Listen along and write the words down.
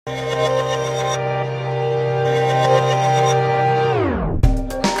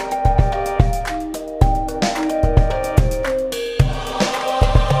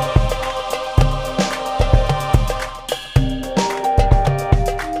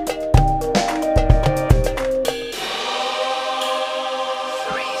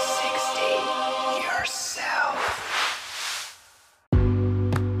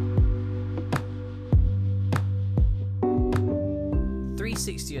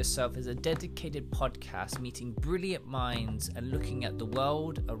Yourself is a dedicated podcast meeting brilliant minds and looking at the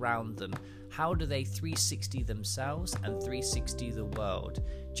world around them. How do they 360 themselves and 360 the world?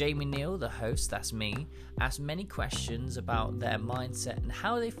 Jamie Neal, the host, that's me, asks many questions about their mindset and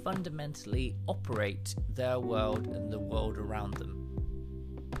how they fundamentally operate their world and the world around them.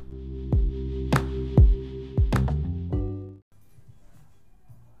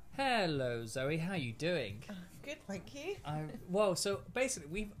 Hello Zoe, how are you doing? Good, thank you. So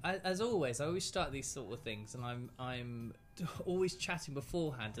basically, as always, I always start these sort of things, and I'm always chatting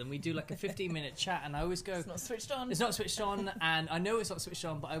beforehand, and we do like a 15-minute chat, and I always go, It's not switched on. It's not switched on, and I know it's not switched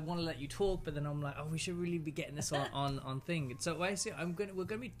on, but I want to let you talk, but then I'm like, we should really be getting this on thing. So we're going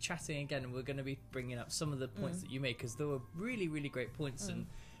to be chatting again, and we're going to be bringing up some of the points that you made, because there were really, really great points, and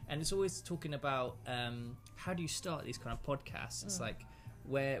it's always talking about how do you start these kind of podcasts. It's like,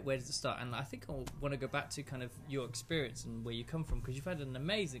 where does it start? And I think I want to go back to kind of your experience and where you come from, because you've had an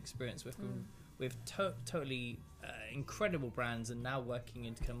amazing experience with totally incredible brands, and now working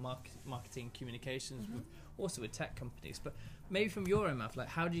into kind of marketing communications, also with tech companies. But maybe from your own mouth, like,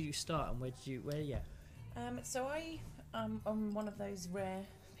 how did you start, and where? So I'm one of those rare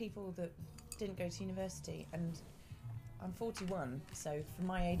people that didn't go to university, and I'm 41, so for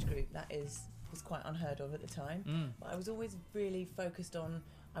my age group that was quite unheard of at the time. But I was always really focused on,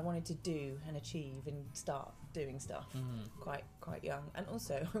 I wanted to do and achieve and start doing stuff quite young. And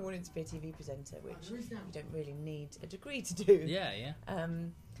also I wanted to be a TV presenter, which you don't really need a degree to do.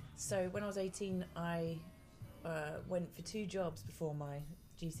 So when I was 18, I went for 2 jobs before my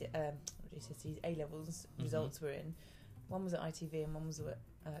GCSEs A-levels results were in. One was at ITV and one was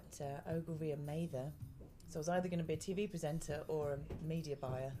at Ogilvy and Mather. So I was either going to be a TV presenter or a media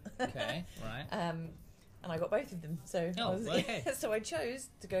buyer. Okay, right. And I got both of them. So so I chose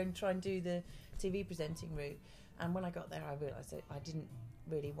to go and try and do the TV presenting route. And when I got there, I realised that I didn't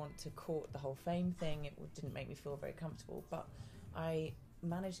really want to court the whole fame thing. It didn't make me feel very comfortable. But I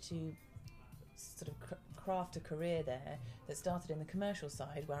managed to sort of craft a career there that started in the commercial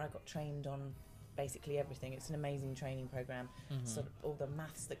side, where I got trained on basically everything. It's an amazing training program. Sort of all the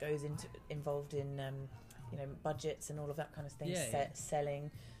maths that goes involved in budgets and all of that kind of thing, selling,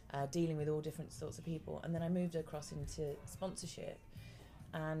 dealing with all different sorts of people. And then I moved across into sponsorship,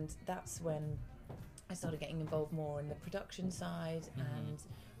 and that's when I started getting involved more in the production side and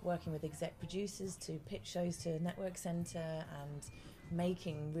working with exec producers to pitch shows to Network Centre and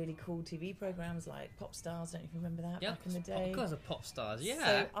making really cool TV programs like Pop Stars. Don't you remember that back in the day? Of course, Pop Stars,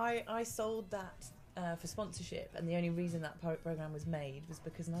 yeah. So I sold that for sponsorship, and the only reason that program was made was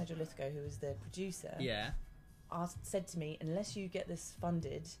because Nigel Lithgow, who was the producer, said to me, unless you get this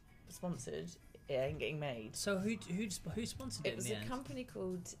sponsored, it ain't getting made. So who sponsored it? It was a company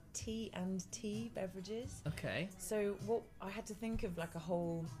called T&T Beverages. Okay. So I had to think of like a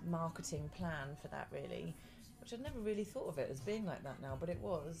whole marketing plan for that, really, which I'd never really thought of it as being like that now, but it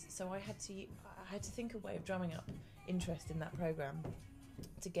was. So I had to think of a way of drumming up interest in that program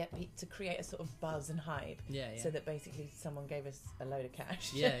to create a sort of buzz and hype, so that basically someone gave us a load of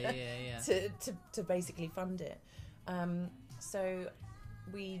cash to basically fund it. So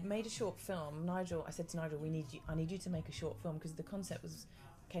we made a short film. I said to Nigel, I need you to make a short film, because the concept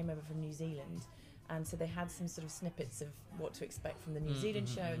came over from New Zealand, and so they had some sort of snippets of what to expect from the New Zealand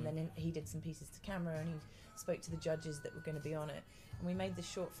show, and then he did some pieces to camera, and he spoke to the judges that were going to be on it, and we made this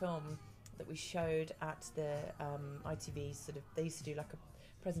short film that we showed at the ITV they used to do like a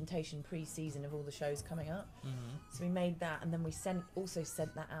presentation pre-season of all the shows coming up. So we made that, and then we also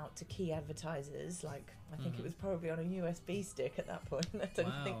sent that out to key advertisers. Like, I think it was probably on a USB stick at that point. I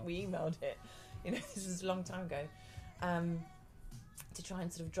don't think we emailed it. This was a long time ago. To try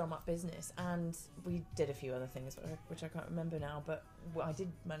and sort of drum up business, and we did a few other things which I can't remember now, but I did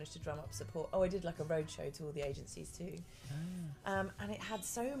manage to drum up support. I did like a road show to all the agencies too, and it had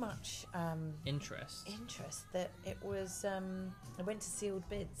so much interest that it was I went to sealed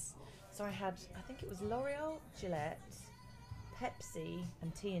bids. So I think it was L'Oreal, Gillette, Pepsi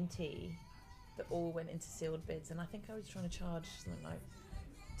and T&T that all went into sealed bids, and I think I was trying to charge something like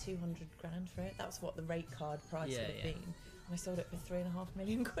 200 grand for it. That's what the rate card price would have been. I sold it for £3.5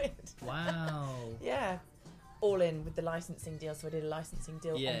 million. Wow. Yeah. all in with the licensing deal. So I did a licensing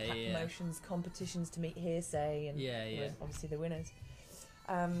deal, Yeah, on-pack yeah. promotions, competitions to meet Hearsay, and Yeah. were obviously the winners.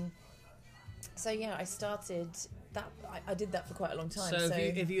 So yeah, I started that. I did that for quite a long time. So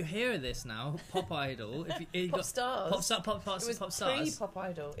if you hear this now, Pop Idol, if you Pop Stars. Pop It was Stars. pre-Pop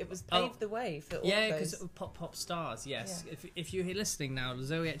Idol. It was paved the way for all Yeah, of because those. Pop Stars. Yes, Yeah. if you're listening now,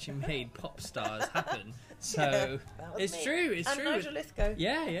 Zoe actually made Pop Stars happen. So Yeah, that was it's me. true. It's and true. Nigel Lithgow.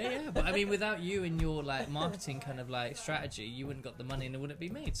 Yeah. But I mean, without you and your like marketing kind of like strategy, you wouldn't got the money and it wouldn't be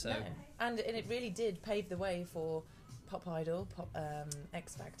made. So No. And it really did pave the way for Pop Idol,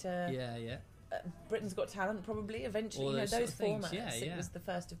 X Factor. yeah. Britain's Got Talent, probably eventually. All You know, those sort those of things. formats. Yeah. It was the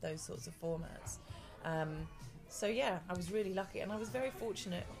first of those sorts of formats. So yeah, I was really lucky, and I was very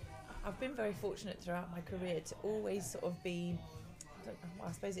fortunate. I've been very fortunate throughout my career to always sort of be.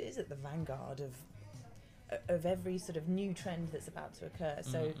 I suppose it is at the vanguard of every sort of new trend that's about to occur.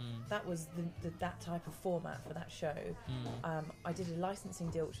 So that was that type of format for that show. I did a licensing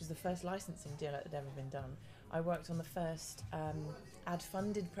deal, which was the first licensing deal that had ever been done. I worked on the first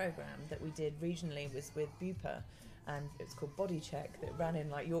ad-funded program that we did regionally, was with Bupa, and it was called Body Check, that ran in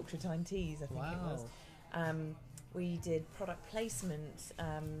like Yorkshire Time Teas, I think it was. We did product placement.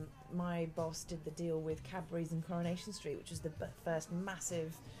 My boss did the deal with Cadbury's and Coronation Street, which was the first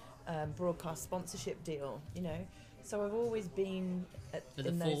massive broadcast sponsorship deal, you know. So I've always been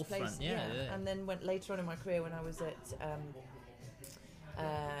in those places. Yeah. And then went later on in my career when I was at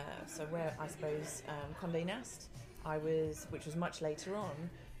Condé Nast, which was much later on,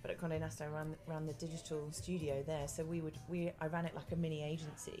 but at Condé Nast I ran the digital studio there. So I ran it like a mini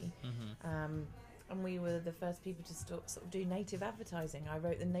agency, and we were the first people to sort of do native advertising. I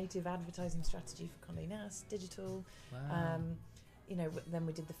wrote the native advertising strategy for Condé Nast digital. Wow. You know, then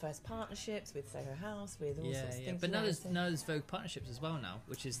we did the first partnerships with Soho House, with all sorts of things. But now you know, there's Vogue partnerships as well now,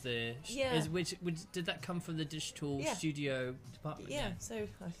 which is the which did that come from the digital studio department? Yeah, so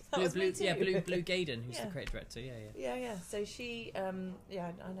that was me too. Blue Gaydon, who's the creative director. Yeah. So she, I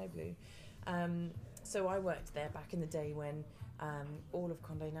know Blue. So I worked there back in the day when all of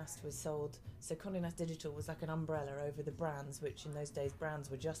Condé Nast was sold. So Condé Nast Digital was like an umbrella over the brands, which in those days brands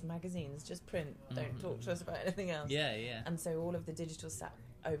were just magazines, just print. Don't talk to us about anything else. Yeah. And so all of the digital sat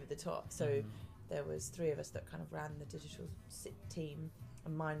over the top. So there was 3 of us that kind of ran the digital team,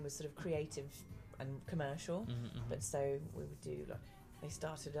 and mine was sort of creative and commercial. But so we would do they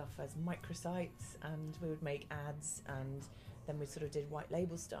started off as microsites, and we would make ads, and then we sort of did white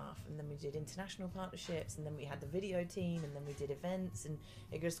label stuff, and then we did international partnerships, and then we had the video team, and then we did events, and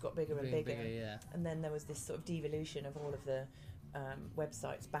it just got bigger and bigger. And then there was this sort of devolution of all of the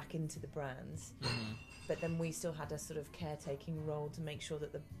websites back into the brands. But then we still had a sort of caretaking role to make sure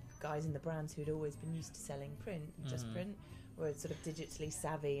that the guys in the brands who'd always been used to selling print, just print, were sort of digitally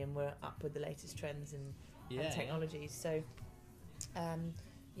savvy and were up with the latest trends and technologies. So I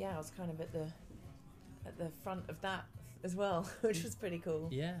was kind of at the front of that as well, which was pretty cool.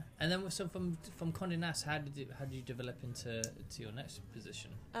 Yeah. And then so from Condé Nast, how did you develop into your next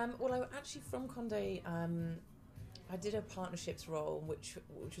position? Well, I actually from Condé, I did a partnerships role, which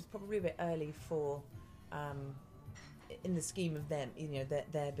was probably a bit early for in the scheme of them, you know,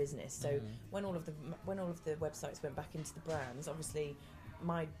 their business. So when all of the websites went back into the brands, obviously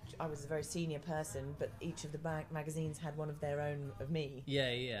I was a very senior person, but each of the magazines had one of their own of me.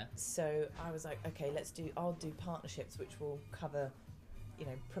 Yeah. So I was like, okay, I'll do partnerships, which will cover, you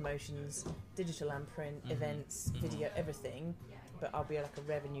know, promotions, digital and print, events, video, everything, but I'll be like a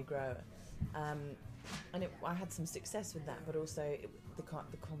revenue grower. And I had some success with that, but also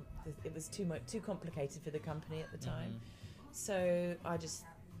it was too complicated for the company at the time. So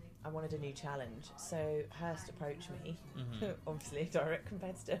I wanted a new challenge. So Hearst approached me, obviously a direct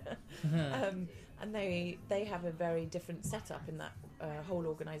competitor, and they have a very different setup in that whole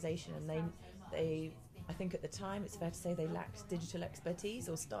organisation, and they I think at the time it's fair to say they lacked digital expertise,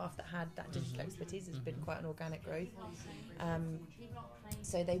 or staff that had that digital expertise. It's been quite an organic growth.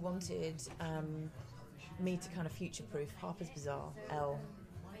 So they wanted me to kind of future-proof Harper's Bazaar,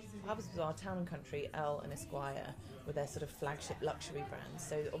 Town and Country, Elle and Esquire were their sort of flagship luxury brands.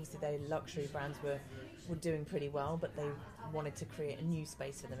 So obviously their luxury brands were doing pretty well, but they wanted to create a new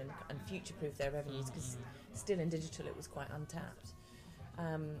space for them and future-proof their revenues, because still in digital it was quite untapped.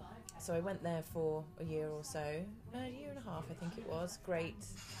 So I went there for a year or so, a year and a half I think it was. Great,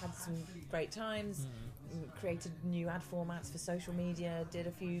 had some great times, created new ad formats for social media, did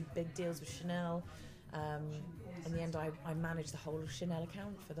a few big deals with Chanel. In the end I managed the whole of Chanel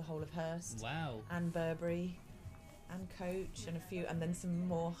account for the whole of Hearst. Wow. And Burberry and Coach and a few, and then some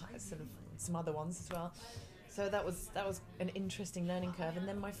more some other ones as well. So that was an interesting learning curve. And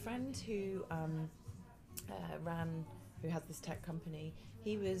then my friend who Ran, who has this tech company,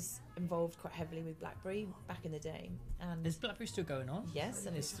 he was involved quite heavily with BlackBerry back in the day. And Is BlackBerry still going on? yes,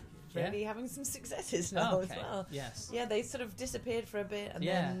 and it's yeah? really having some successes now okay. as well. Yes. Yeah, they sort of disappeared for a bit, and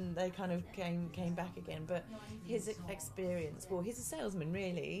Yeah. then they kind of came back again. But his experience, well, he's a salesman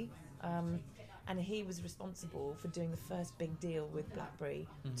really, and he was responsible for doing the first big deal with BlackBerry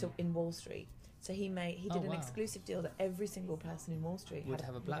in Wall Street. So he did an exclusive deal that every single person in Wall Street would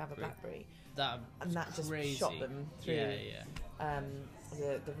have a BlackBerry. That just crazy. shot them through Yeah.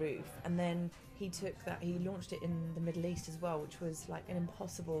 the roof. And then he launched it in the Middle East as well, which was like an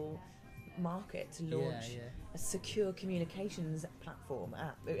impossible market to launch a secure communications platform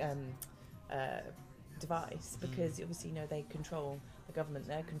device, because obviously they control the government,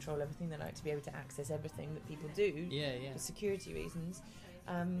 they control everything, they like to be able to access everything that people do for security reasons.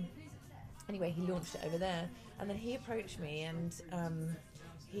 Anyway, he launched it over there, and then he approached me and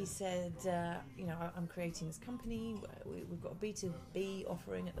he said, I'm creating this company. We've got a B2B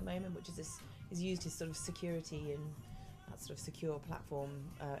offering at the moment, which is used as sort of security and that sort of secure platform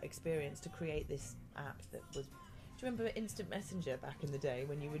experience to create this app that was. Do you remember Instant Messenger back in the day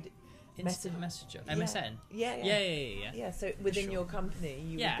when you would Instant Messenger, MSN? Yeah. So within your company,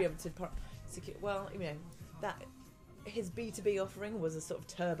 you would be able to secure. Well, that his B2B offering was a sort of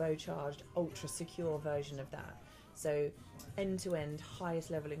turbocharged, ultra secure version of that. So end-to-end,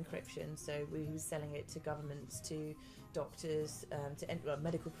 highest level encryption. So we was selling it to governments, to doctors, to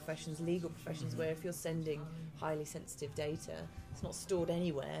medical professions, legal professions, where if you're sending highly sensitive data, it's not stored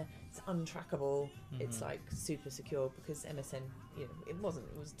anywhere, it's untrackable, it's like super secure, because MSN, it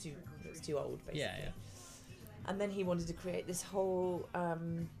was too old, basically. Yeah. And then he wanted to create this whole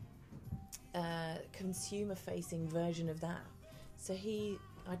consumer-facing version of that. So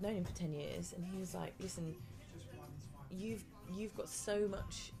I'd known him for 10 years, and he was like, listen, you've got so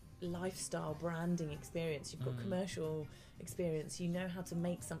much lifestyle branding experience, you've got commercial experience, you know how to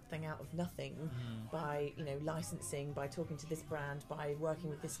make something out of nothing by licensing, by talking to this brand, by working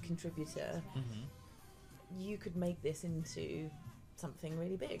with this contributor. You could make this into something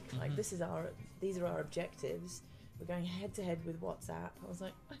really big. Like these are our objectives. We're going head to head with WhatsApp. I was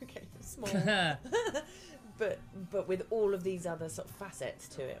like, okay, small, but with all of these other sort of facets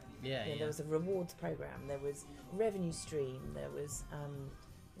to it. There was a rewards program, there was revenue stream, there was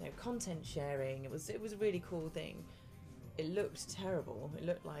content sharing. It was a really cool thing. It looked terrible. It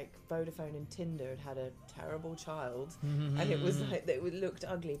looked like Vodafone and Tinder had a terrible child, and it was like it looked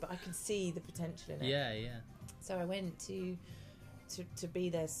ugly. But I could see the potential in it. Yeah. So I went to be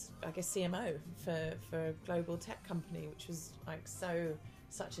their, I guess, CMO for a global tech company, which was like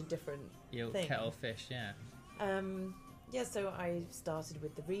such a different thing. Kettle of fish, yeah. So I started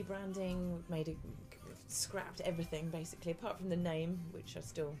with the rebranding, scrapped everything basically, apart from the name, which I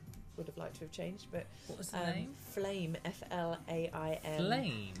still would have liked to have changed. But what was the name? Flame, F-L-A-I-M.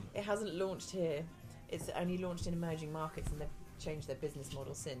 Flame. It hasn't launched here. It's only launched in emerging markets, and they've changed their business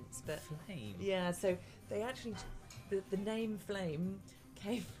model since. But Flame. Yeah, so they actually the name Flame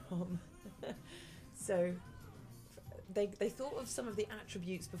came from. So they thought of some of the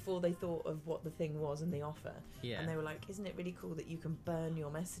attributes before they thought of what the thing was and the offer. Yeah. And they were like, isn't it really cool that you can burn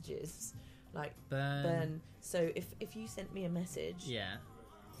your messages? Like burn. So if you sent me a message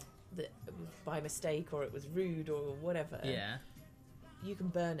that was by mistake, or it was rude or whatever, you can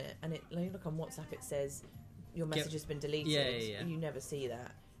burn it, and it, look on WhatsApp, it says your message has been deleted. You never see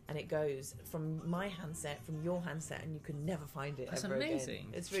that. And it goes from my handset, from your handset, and you can never find it. That's ever amazing.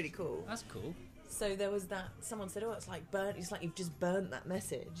 Again. It's really cool. That's cool. So there was that. Someone said, "Oh, it's like you've just burnt that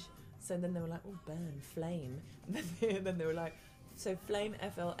message." So then they were like, "Oh, burn, flame." And then they were like, so Flame,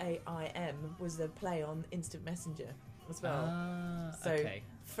 F-L-A-I-M, was the play on Instant Messenger as well. So okay.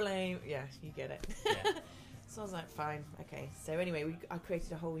 Flame, yeah, you get it. Yeah. So I was like, fine, okay. So anyway, I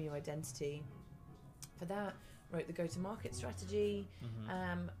created a whole new identity for that. Wrote the go-to-market strategy.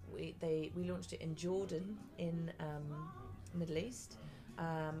 We launched it in Jordan, in Middle East,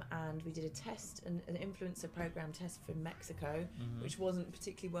 and we did a test, an influencer program test for Mexico, which wasn't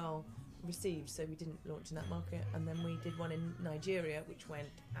particularly well received, so we didn't launch in that market. And then we did one in Nigeria, which went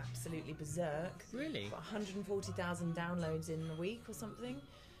absolutely berserk. Really? Got 140,000 downloads in a week or something.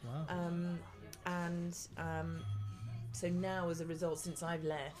 Wow. So now, as a result, since I've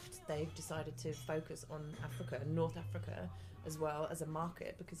left, they've decided to focus on Africa, North Africa, as well as a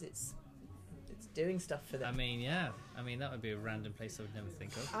market, because it's doing stuff for them. I mean, that would be a random place I would never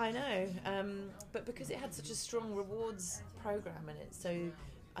think of. I know, but because it had such a strong rewards program in it, so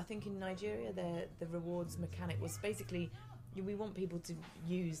I think in Nigeria the rewards mechanic was basically, we want people to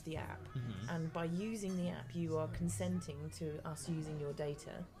use the app, and by using the app you are consenting to us using your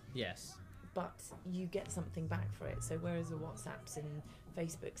data. Yes. but you get something back for it. So whereas the WhatsApps and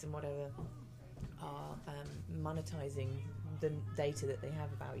Facebooks and whatever are monetizing the data that they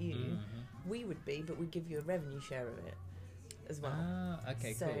have about you, we would be, but we give you a revenue share of it as well.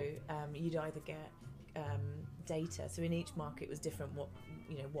 Okay, so cool. You'd either get data. So in each market was different. What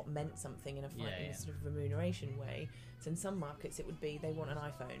meant something in a sort of remuneration way. So in some markets it would be they want an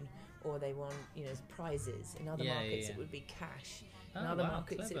iPhone, or they want prizes. In other markets it would be cash. In other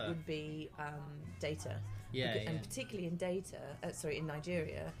markets clever. it would be data. Yeah, And particularly in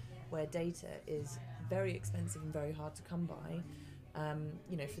Nigeria, where data is very expensive and very hard to come by.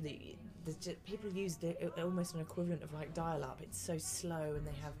 For people use almost an equivalent of like dial-up. It's so slow, and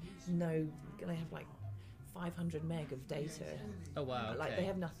they have like 500 meg of data. Oh wow! Okay. Like they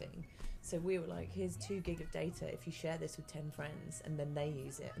have nothing. So we were like, here's 2 gig of data if you share this with 10 friends, and then they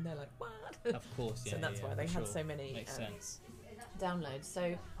use it, and they're like, what? Of course, yeah. So that's why they had so many Makes sense. downloads.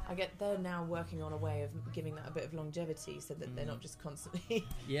 So they're now working on a way of giving that a bit of longevity, so that they're not just constantly.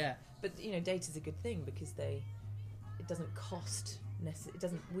 Yeah. But data's a good thing because it doesn't cost.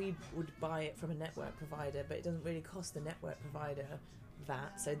 We would buy it from a network provider, but it doesn't really cost the network provider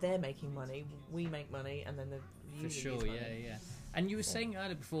that. So they're making money, we make money, and then the user For sure, use money. yeah. And you were saying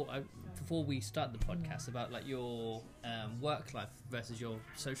earlier before we started the podcast about like your work life versus your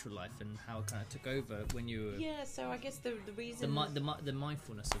social life, and how it kind of took over when you were. Yeah, so I guess the reason the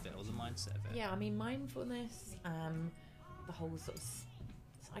mindfulness of it, or the mindset of it. Yeah, I mean mindfulness, the whole sort of,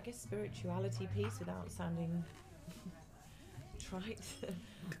 I guess, spirituality piece, without sounding trite,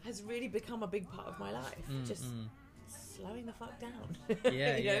 has really become a big part of my life. Just slowing the fuck down.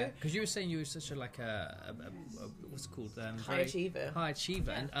 Yeah. Because you were saying you were such a what's it called? High achiever. High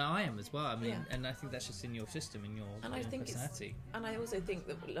achiever, Yeah. and I am as well. I mean, and I think that's just in your system, in your personality. And I also think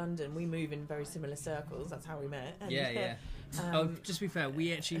that London, we move in very similar circles. That's how we met. And, Yeah. Just to be fair,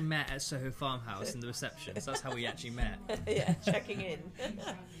 we actually met at Soho Farmhouse in the reception. So that's how we actually met. Yeah, checking in.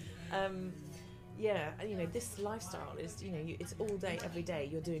 This lifestyle is, it's all day, every day.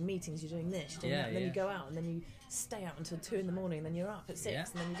 You're doing meetings, you're doing this, you're doing that, and then you go out, and then you stay out until 2 a.m, and then you're up at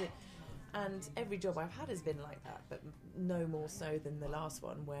 6, and then you do. And every job I've had has been like that, but no more so than the last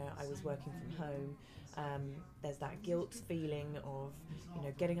one where I was working from home. There's that guilt feeling of,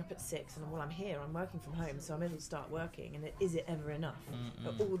 getting up at 6 and, well, I'm here, I'm working from home, so I may as well start working. And is it ever enough?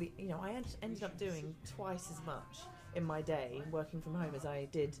 But I ended up doing twice as much in my day working from home as I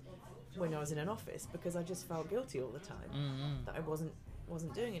did when I was in an office, because I just felt guilty all the time that I wasn't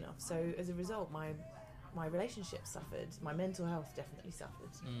doing enough. So as a result, my relationship suffered, my mental health definitely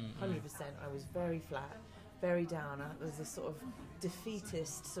suffered. 100%. I was very flat, very down. There's a sort of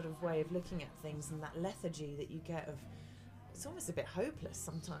defeatist sort of way of looking at things, and that lethargy that you get of, it's almost a bit hopeless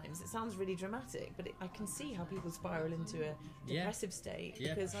sometimes. It sounds really dramatic, but I can see how people spiral into a depressive state,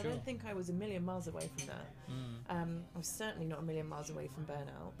 because I don't think I was a million miles away from that. I was certainly not a million miles away from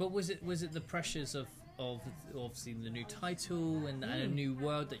burnout. But was it the pressures of obviously the new title and a new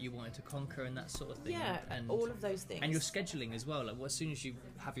world that you wanted to conquer and that sort of thing? Yeah, and all of those things. And your scheduling as well. Like, as soon as you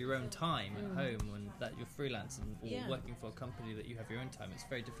have your own time at home, and that you're freelance or working for a company that you have your own time, it's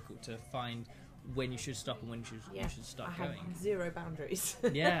very difficult to find when you should stop and when you should start going. I had 0 boundaries.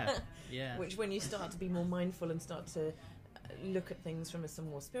 Yeah. Which, when you start to be more mindful and start to look at things from some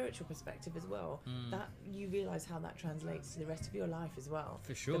more spiritual perspective as well, that you realise how that translates to the rest of your life as well.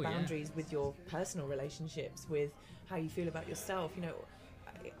 For sure, the boundaries with your personal relationships, with how you feel about yourself. I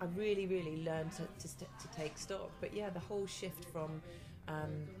really, really learned to take stock. But the whole shift from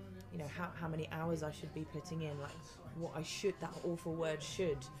how many hours I should be putting in, like what I should, that awful word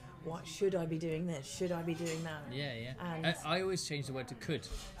should. What should I be doing this? Should I be doing that? Yeah. And I always change the word to could.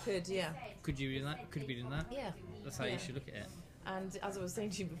 Could, yeah. Could you be doing that? Could you be doing that? Yeah. That's how you should look at it. And as I was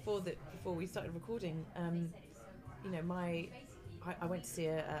saying to you before we started recording, I went to see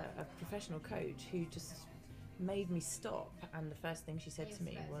a professional coach who just made me stop, and the first thing she said to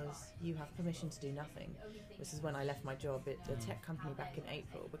me was, "You have permission to do nothing." This is when I left my job at a tech company back in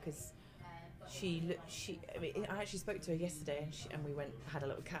April, because I actually spoke to her yesterday, and we had a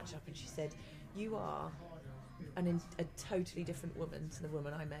little catch up, and she said, "You are a totally different woman to the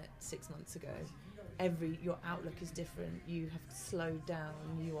woman I met 6 months ago. Your outlook is different. You have slowed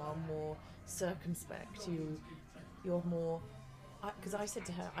down. You are more circumspect. You're more." Because I said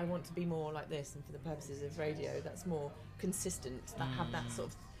to her, I want to be more like this, and for the purposes of radio, that's more consistent. That have that sort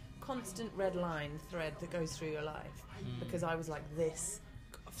of constant red line thread that goes through your life. Because I was like this,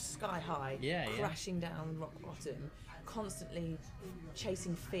 sky high, crashing down rock bottom, constantly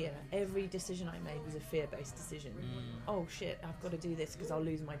chasing fear. Every decision I made was a fear-based decision. Oh shit, I've got to do this because I'll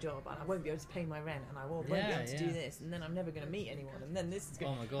lose my job and I won't be able to pay my rent and I won't be able to do this, and then I'm never going to meet anyone, and then this is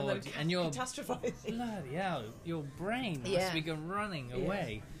going oh my god, and you're catastrophizing. Bloody hell, your brain must be going running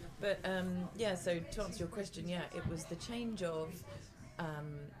away. But so to answer your question, it was the change of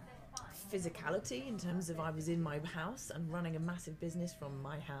physicality in terms of I was in my house and running a massive business from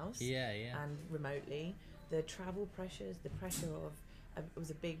my house and remotely. The travel pressures, the pressure of it was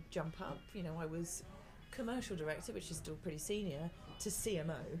a big jump up. You know, I was commercial director, which is still pretty senior, to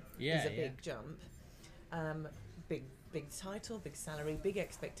CMO is a big jump. Big title, big salary, big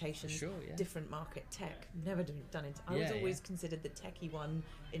expectations, different market, tech. Never done it. I was always considered the techie one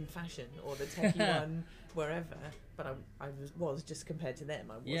in fashion or the techie one wherever, but I was just compared to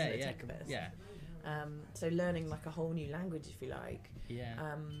them. I wasn't a tech person. So learning like a whole new language, if you like.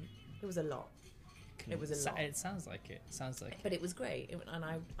 It was a lot. It was a lot. It sounds like it. But it was great, and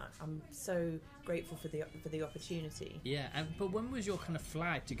I'm so grateful for the opportunity. Yeah, but when was your kind of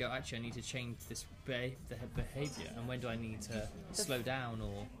flag to go? Actually, I need to change this behaviour, and when do I need to slow down?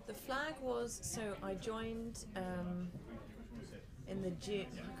 Or the flag was, so I joined in the June.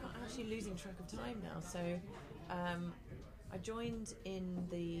 I'm actually losing track of time now. So I joined in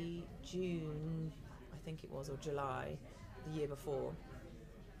the June, I think it was, or July, the year before.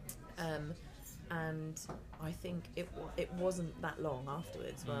 And I think it wasn't that long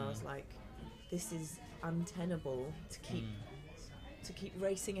afterwards where I was like, this is untenable to keep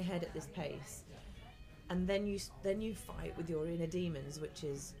racing ahead at this pace. And then you fight with your inner demons, which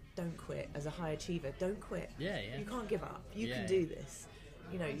is don't quit. As a high achiever, don't quit. You can't give up. You can do this.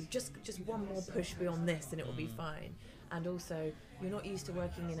 You know, you just one more push beyond this and it will be fine. And also, you're not used to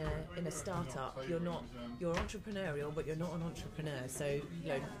working in a startup. You're entrepreneurial, but you're not an entrepreneur. So, you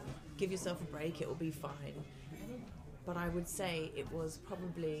know, give yourself a break. It will be fine. But I would say it was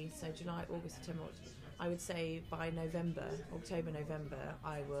probably July, August, September. I would say by October, November,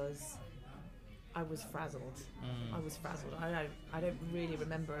 I was frazzled. I was frazzled. I don't really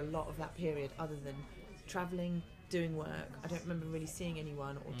remember a lot of that period other than traveling, doing work. I don't remember really seeing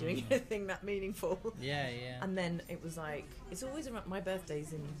anyone or doing anything that meaningful. And then it was like, it's always around, my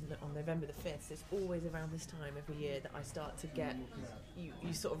birthday's on November the 5th, so it's always around this time every year that I start to get,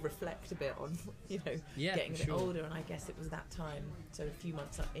 you sort of reflect a bit on, you know, getting a bit older, and I guess it was that time, so a few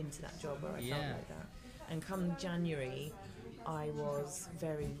months up into that job where I felt like that. And come January, I was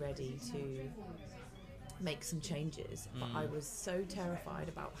very ready to make some changes, but I was so terrified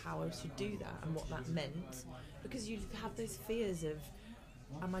about how I should do that and what that meant, because you have those fears of,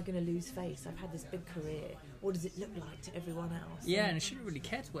 am I going to lose face? I've had this big career. What does it look like to everyone else? And it shouldn't really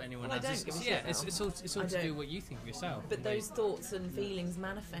care to what anyone else. I don't give a shit. It's all to do what you think of yourself. But those thoughts and feelings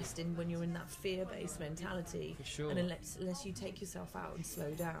manifest when you're in that fear-based mentality. For sure. And unless you take yourself out and slow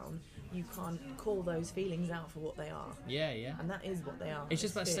down, you can't call those feelings out for what they are. And that is what they are. It's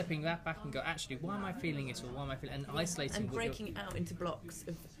just about fear. stepping that back and go, actually, why am I feeling it, or why am I feeling, and isolating and breaking it out into blocks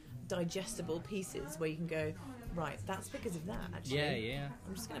of digestible pieces where you can go, right, that's because of that, actually.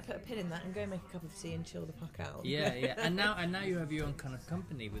 I'm just going to put a pin in that and go make a cup of tea and chill the fuck out. And now you have your own kind of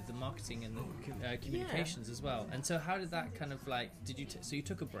company with the marketing and the communications as well. And so how did that kind of like, so you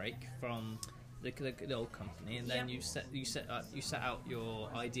took a break from the old company, and then you set out your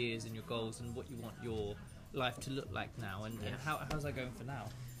ideas and your goals and what you want your life to look like now, and how's that going for now?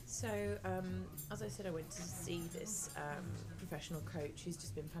 So, as I said, I went to see this professional coach who's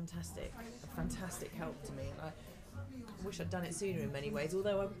just been a fantastic help to me. And I wish I'd done it sooner in many ways,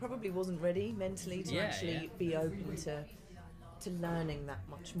 although I probably wasn't ready mentally to actually be open to learning that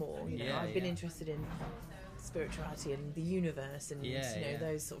much more. You know, I've been interested in spirituality and the universe and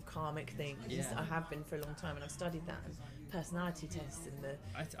those sort of karmic things. I have been for a long time, and I've studied that and personality tests and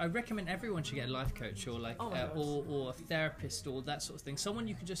I recommend everyone should get a life coach or or a therapist or that sort of thing, someone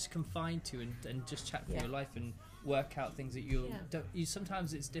you can just confide to and just chat through your life and work out things that you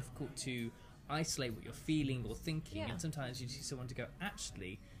sometimes it's difficult to isolate what you're feeling or thinking, and sometimes you see someone to go,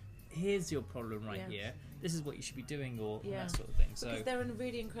 actually, here's your problem here, this is what you should be doing, or that sort of thing. Because they're a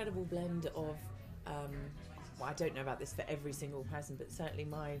really incredible blend of I don't know about this for every single person, but certainly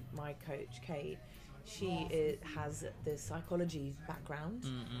my coach Kate, she has the psychology background,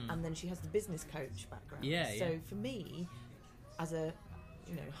 and then she has the business coach background. So for me, as a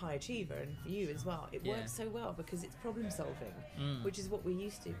high achiever, and for you as well, it works so well because it's problem solving, which is what we're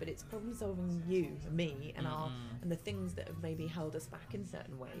used to, but it's problem solving you and me and and the things that have maybe held us back in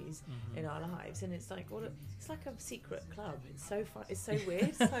certain ways in our lives. And it's like it's like a secret club. It's so fun. It's so weird.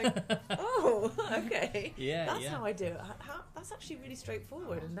 It's like, oh, okay, that's how I do it. That's actually really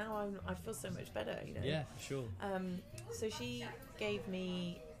straightforward, and now I feel so much better. Yeah, sure. So she gave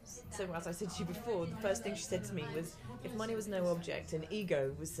me. So as I said to you before, the first thing she said to me was, if money was no object and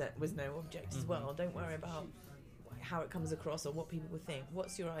ego was no object as well, don't worry about how it comes across or what people will think.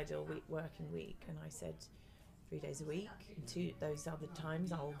 What's your ideal working week? And I said 3 days a week. And those other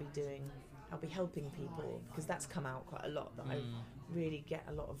times I'll be helping people, because that's come out quite a lot, that I really get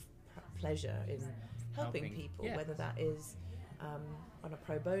a lot of pleasure in helping people, whether that is on a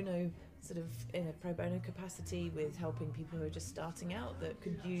pro bono, sort of in a pro bono capacity, with helping people who are just starting out that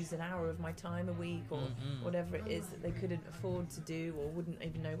could use an hour of my time a week, or whatever it is that they couldn't afford to do or wouldn't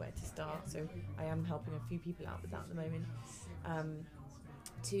even know where to start. So I am helping a few people out with that at the moment,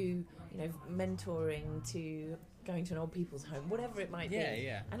 to mentoring, to going to an old people's home, whatever it might be,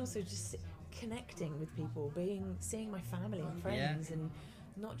 and also just connecting with people, seeing my family and friends, and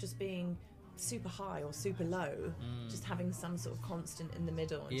not just being super high or super low, just having some sort of constant in the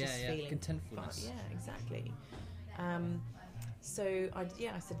middle, and just feeling contentfulness. Yeah, exactly. So I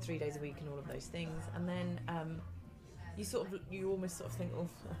said 3 days a week and all of those things, and then you almost sort of think, oh,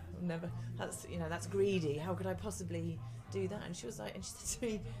 never. That's greedy. How could I possibly do that? And she said to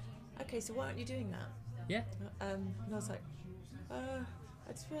me, okay, so why aren't you doing that? Yeah. And I was like,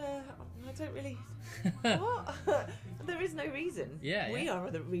 I don't really. What? There is no reason. We are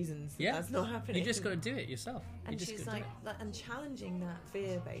the reasons that's not happening. You just got to do it yourself. And she's like, and challenging that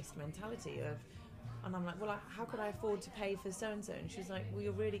fear-based mentality of, and I'm like, well, how could I afford to pay for so and so? And she's like, well,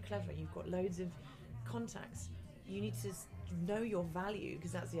 you're really clever. You've got loads of contacts. You need to know your value,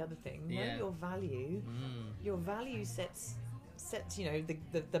 because that's the other thing. Know your value. Your value sets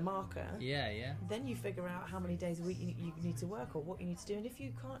the marker. Then you figure out how many days a week you need to work, or what you need to do. And if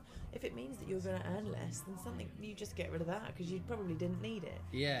it means that you're going to earn less, then you just get rid of that, because you probably didn't need it.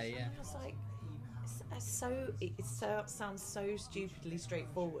 And I was like, it sounds so stupidly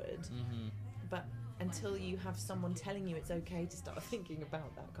straightforward, but until you have someone telling you it's okay to start thinking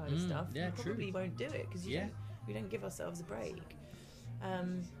about that kind of stuff, you probably won't do it, because we don't give ourselves a break.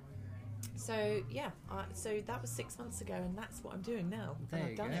 So that was 6 months ago, and that's what I'm doing now. And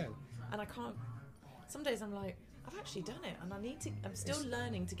I've done it, and I can't. Some days I'm like, I've actually done it, and I'm still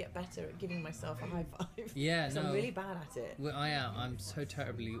learning to get better at giving myself a high five. I'm really bad at it. Well, I'm so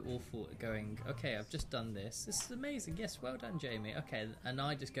terribly awful at going, okay, I've just done this. This is amazing. Yes, well done, Jamie. Okay, and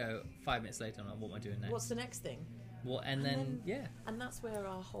I just go 5 minutes later, and I'm like, what am I doing next? What's the next thing? What? And then and that's where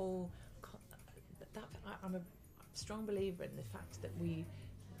our whole. I'm a strong believer in the fact that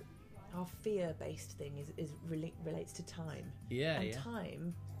our fear-based thing relates to time.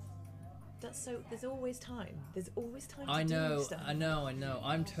 Time. There's always time. There's always time to do stuff. I know.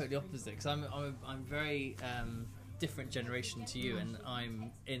 I'm totally opposite, because I'm very different generation to you, and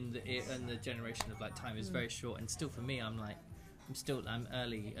I'm in the generation of like time is very short, and still for me, I'm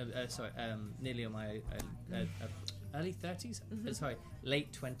early. Nearly on my early 30s. Sorry,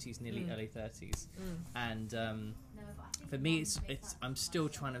 late 20s, nearly early 30s, and. For me, I'm still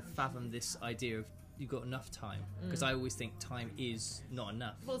trying to fathom this idea of you've got enough time, because I always think time is not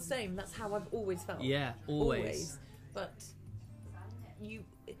enough. Well, same. That's how I've always felt. Yeah, always. But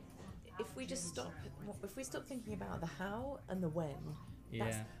if we stop thinking about the how and the when,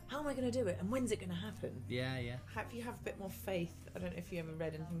 that's how am I going to do it, and when's it going to happen? If you have a bit more faith. I don't know if you ever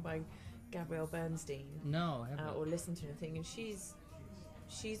read anything by Gabrielle Bernstein. No, I haven't. Or listened to anything, and she's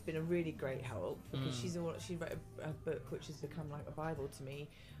been a really great help, because she wrote a book which has become like a Bible to me,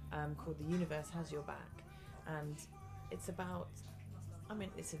 called The Universe Has Your Back, and it's about,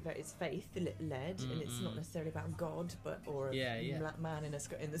 it's faith led, and it's not necessarily about God, or a man in the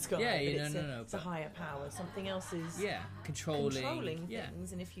sky. It's a higher power. Something else is controlling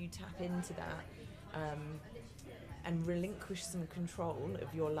things, and if you tap into that, and relinquish some control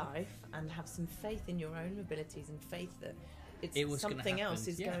of your life, and have some faith in your own abilities, and faith that something else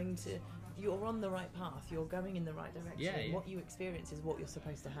is going to. You're on the right path. You're going in the right direction. What you experience is what you're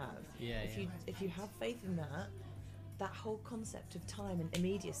supposed to have. If you have faith in that whole concept of time and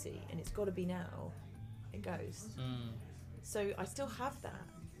immediacy, and it's got to be now, it goes. So I still have that.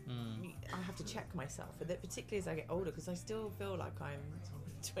 I have to check myself with it, particularly as I get older, because I still feel like I'm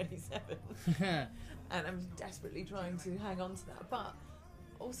 27, and I'm desperately trying to hang on to that. But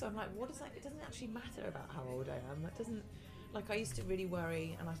also, I'm like, what is that? It doesn't actually matter about how old I am. It doesn't. Like, I used to really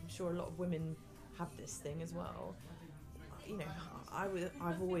worry, and I'm sure a lot of women have this thing as well. you know,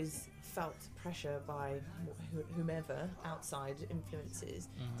 I've always felt pressure by whomever outside influences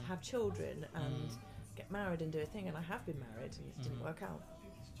to have children and get married and do a thing, and I have been married and it didn't work out.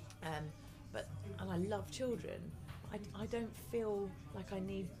 And I love children. I don't feel like I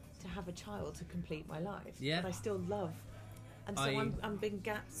need to have a child to complete my life. Yeah. But I still love, and so I'm being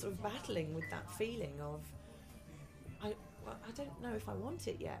sort of battling with that feeling of I don't know if I want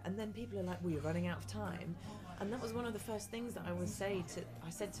it yet. And then people are like, well, you're running out of time. And that was one of the first things that I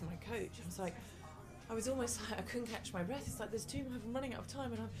said to my coach. I was like, I was almost like, I couldn't catch my breath. It's like, I'm running out of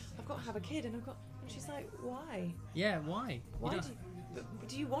time, and I've got to have a kid, and she's like, why? Yeah, why? Why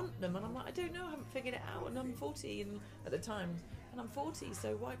do you want them? And I'm like, I don't know, I haven't figured it out, and I'm 40 at the time, and I'm 40,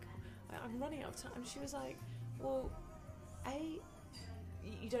 so why? I'm running out of time. She was like, well, A,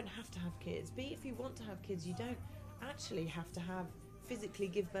 you don't have to have kids. B, if you want to have kids, you don't actually have to physically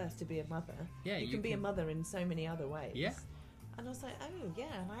give birth to be a mother. Yeah, you can be a mother in so many other ways. Yeah. And I was like, oh yeah,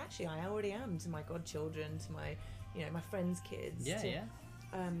 and I already am to my godchildren, to my, my friends' kids. Yeah, yeah.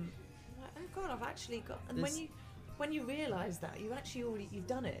 Like, oh God, I've actually got. And when you realise that, you've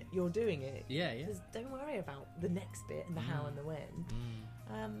done it, you're doing it. Yeah, yeah. Don't worry about the next bit and the how and the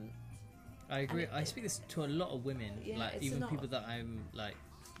when. I agree. I speak this to a lot of women, like even people that I'm like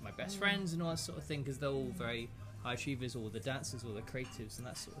my best friends and all that sort of thing, because they're all very high achievers, or the dancers, or the creatives, and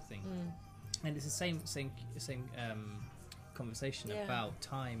that sort of thing. And it's the same conversation about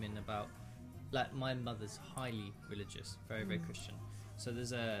time, and about, like, my mother's highly religious, very very Christian. So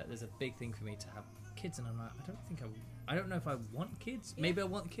there's a big thing for me to have kids, and I'm like, I don't know if I want kids. Maybe I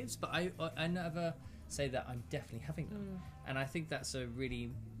want kids, but I never say that I'm definitely having them. And I think that's a really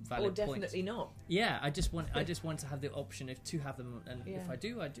valid point. Or definitely not. Yeah, I just want to have the option to have them, and if I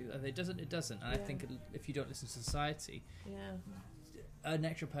do, I do. If it doesn't, it doesn't. And I think if you don't listen to society, an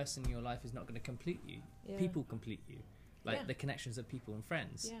extra person in your life is not going to complete you. People complete you, like the connections of people and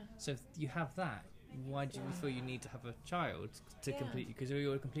friends. So if you have that, why do you feel you need to have a child to complete you? Because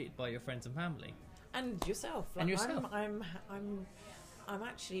you're completed by your friends and family and yourself. Like, and yourself. I'm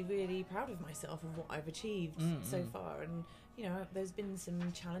actually really proud of myself, of what I've achieved so far, and there's been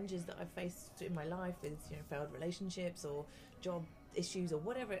some challenges that I've faced in my life with failed relationships or job issues or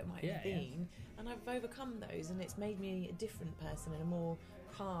whatever it might have been, and I've overcome those, and it's made me a different person and a more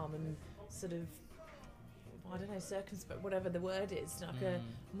calm and sort of, I don't know, circumspect, whatever the word is, like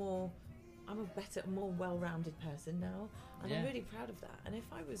I'm a better, more well-rounded person now, and I'm really proud of that. And if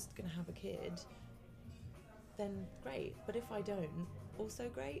I was going to have a kid, then great, but if I don't, also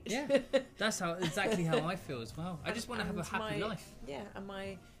great. Yeah, that's exactly how I feel as well. I just want to have a happy life. Yeah, and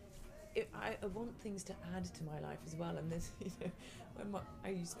I want things to add to my life as well. And there's, when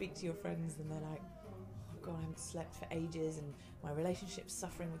you speak to your friends and they're like, oh God, I haven't slept for ages, and my relationship's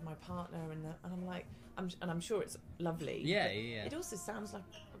suffering with my partner, and I'm like, I'm sure it's lovely. Yeah. It also sounds like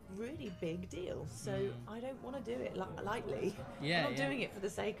a really big deal, so I don't want to do it lightly. I'm not doing it for the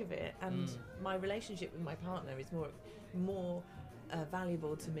sake of it, and my relationship with my partner is more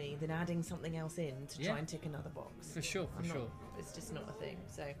valuable to me than adding something else in to try and tick another box. For sure. It's just not a thing.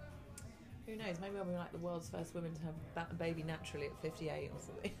 So who knows? Maybe I'll be like the world's first woman to have a baby naturally at 58 or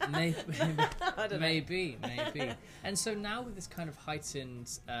something. Maybe. I don't know. Maybe. And so now with this kind of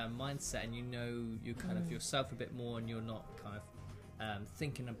heightened mindset, and you're kind of yourself a bit more, and you're not kind of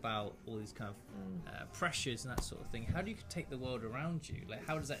thinking about all these kind of pressures and that sort of thing. How do you take the world around you? Like,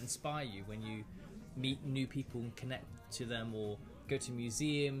 how does that inspire you when you meet new people and connect to them, or go to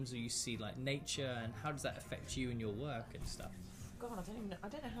museums, or you see like nature, and how does that affect you and your work and stuff? God, I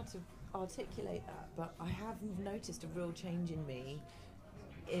don't know how to articulate that, but I have noticed a real change in me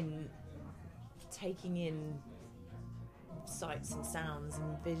in taking in sights and sounds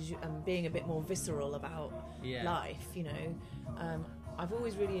and being a bit more visceral about life. I've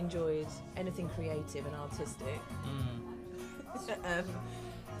always really enjoyed anything creative and artistic.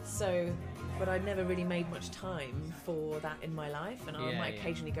 But I never really made much time for that in my life, and I might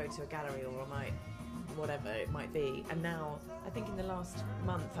occasionally go to a gallery, or I might, whatever it might be. And now, I think in the last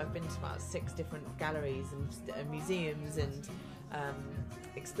month, I've been to about 6 different galleries and museums and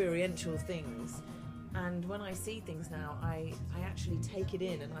experiential things. And when I see things now, I actually take it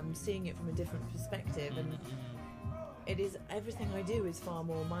in, and I'm seeing it from a different perspective. And it is, everything I do is far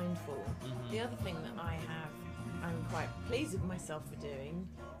more mindful. The other thing that I'm quite pleased with myself for doing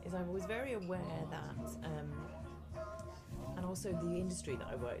is I was very aware that, and also the industry that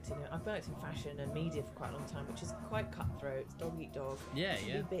I worked in. I've worked in fashion and media for quite a long time, which is quite cutthroat. It's dog eat dog. Yeah. It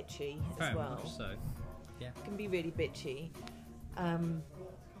can be bitchy Fair as well. So, it can be really bitchy.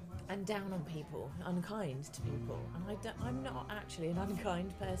 and down on people, unkind to people. And I'm not actually an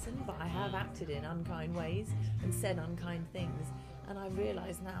unkind person, but I have acted in unkind ways and said unkind things. And I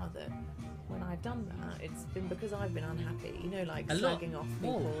realise now that when I've done that, it's been because I've been unhappy, you know, like slagging off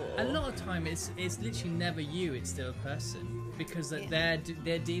people. A lot of time it's literally never you, it's still a person, because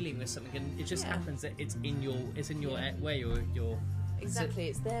they're dealing with something, and it just happens that it's in your way, or your... Exactly,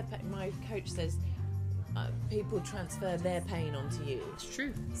 it's their my coach says people transfer their pain onto you. It's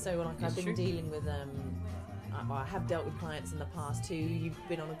true. So like I've been dealing with I have dealt with clients in the past who you've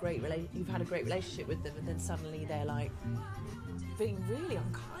been on you've had a great relationship with them, and then suddenly they're like being really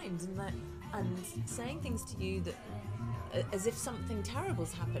unkind and saying things to you that as if something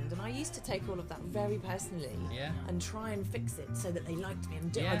terrible's happened. And I used to take all of that very personally and try and fix it so that they liked me.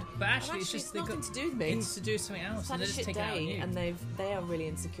 But actually it's just nothing to do with me. It's to do something else. I've had a shit day, and they are really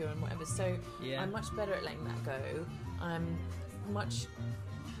insecure and whatever. So I'm much better at letting that go. I'm much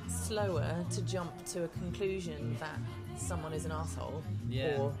slower to jump to a conclusion that someone is an arsehole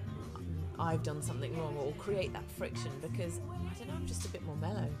or I've done something wrong, or create that friction, because I don't know, I'm just a bit more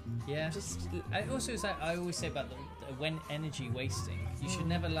mellow. I also, it's like I always say about when energy wasting, you should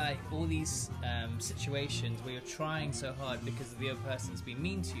never like all these situations where you're trying so hard because the other person's been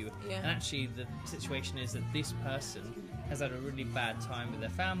mean to you, and actually the situation is that this person has had a really bad time with their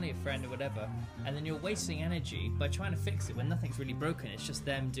family, a friend, or whatever, and then you're wasting energy by trying to fix it when nothing's really broken. It's just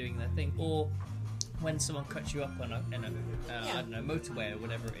them doing their thing. Or when someone cuts you up on I don't know, motorway or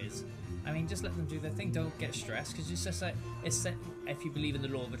whatever it is, I mean, just let them do their thing. Don't get stressed, because it's just like if you believe in the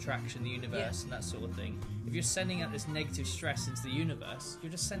law of attraction, the universe, and that sort of thing. If you're sending out this negative stress into the universe,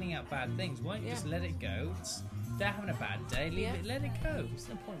 you're just sending out bad things. Why don't you just let it go? They're having a bad day. Let it go. There's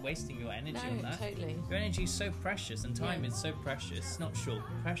no point wasting your energy on that. Totally. Your energy is so precious, and time is so precious. It's not short,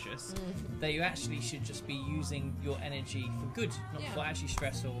 precious. That you actually should just be using your energy for good, not for actually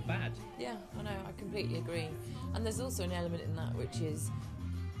stress or bad. Yeah, I know. I completely agree. And there's also an element in that which is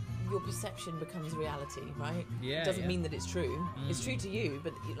your perception becomes reality, right? It doesn't mean that it's true. It's true to you,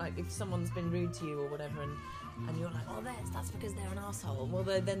 but like if someone's been rude to you or whatever, and you're like, oh, that's because they're an arsehole. Well,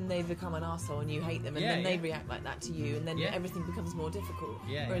 then they become an arsehole and you hate them, and then they react like that to you, and then everything becomes more difficult.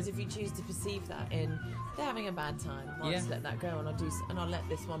 Whereas if you choose to perceive that they're having a bad time, I'll just let that go, and I'll let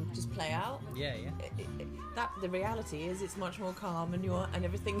this one just play out. The reality is it's much more calm, and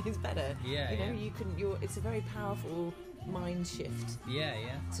everything is better. It's a very powerful mind shift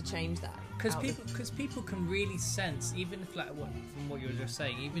to change that, because people can really sense, even if like from what you were just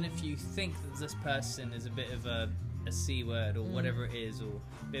saying, even if you think that this person is a bit of a C word or whatever it is, or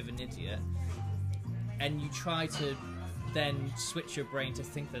a bit of an idiot, and you try to then switch your brain to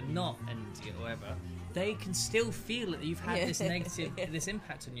think they're not an idiot or whatever, they can still feel that you've had this negative this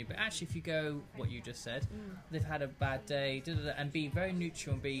impact on you. But actually, if you go what you just said, they've had a bad day, and be very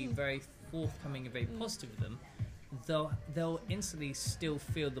neutral and be very forthcoming and very positive with them, they'll instantly still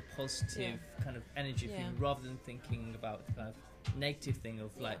feel the positive kind of energy for you, rather than thinking about the kind of negative thing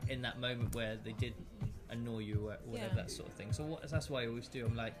of like in that moment where they did annoy you or whatever, that sort of thing. So that's why I always do.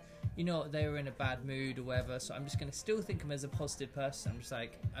 I'm like, you know, they were in a bad mood or whatever, so I'm just going to still think of them as a positive person. I'm just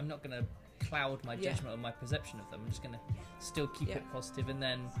like, I'm not going to cloud my judgment or my perception of them. I'm just going to still keep it positive, and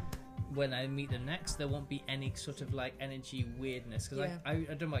then when I meet them next, there won't be any sort of like energy weirdness, because I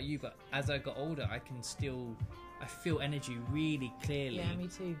don't know about you, but as I got older, I feel energy really clearly. Yeah, me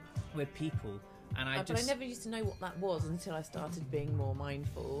too. With people, and but I never used to know what that was until I started being more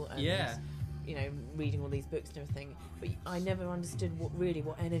mindful and you know, reading all these books and everything. But I never understood what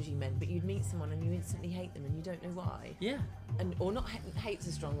energy meant. But you'd meet someone and you instantly hate them, and you don't know why. Yeah. Or not hate's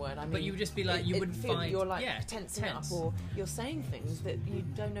a strong word. I mean, but you would just be like, you wouldn't find you're like tensing up, or you're saying things that you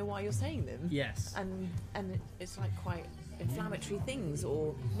don't know why you're saying them. Yes. And it's like quite inflammatory things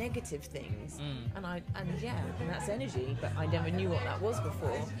or negative things, and that's energy, but I never knew what that was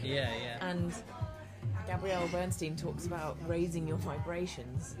before. And Gabrielle Bernstein talks about raising your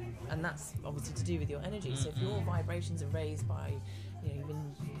vibrations, and that's obviously to do with your energy. So if your vibrations are raised by, you know, you've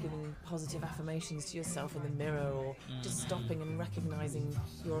been giving positive affirmations to yourself in the mirror, or just stopping and recognizing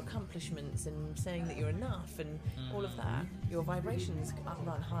your accomplishments and saying that you're enough, and all of that, your vibrations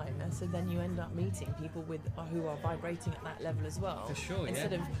run higher. So then you end up meeting people who are vibrating at that level as well. For sure,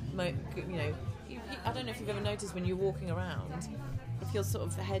 Instead of, you know, I don't know if you've ever noticed when you're walking around, if you're sort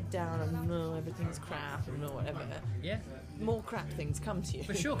of head down and everything's crap and whatever, more crap things come to you.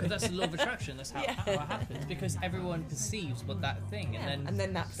 For sure, because that's the law of attraction. That's how it happens, because everyone perceives what that thing, and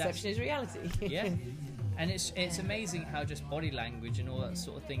then that perception is reality. And it's amazing how just body language and all that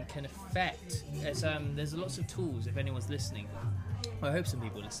sort of thing can affect. There's lots of tools, if anyone's listening, I hope some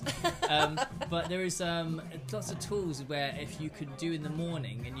people listen. But there is lots of tools where if you could do in the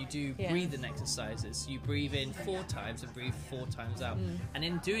morning and you do breathing exercises, you breathe in 4 times and breathe 4 times out. And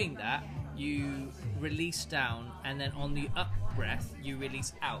in doing that, you release down, and then on the up breath, you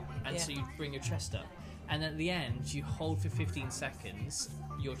release out. And so you bring your chest up. And at the end, you hold for 15 seconds,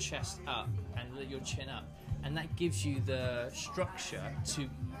 your chest up and your chin up. And that gives you the structure to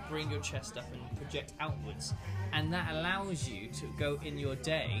bring your chest up and project outwards. And that allows you to go in your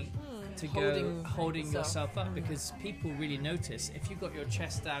day to holding yourself up, because people really notice if you've got your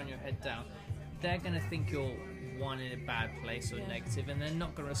chest down, your head down, they're going to think you're one in a bad place or negative, and they're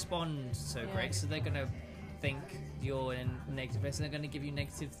not going to respond so great. So they're going to think you're in a negative place, and they're going to give you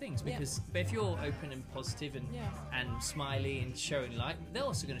negative things. Because but if you're open and positive and smiley and showing light, they're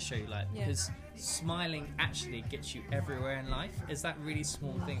also going to show you light, because smiling actually gets you everywhere in life. It's that really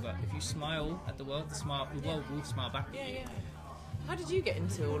small thing about if you smile at the world, the world will smile back at you. How did you get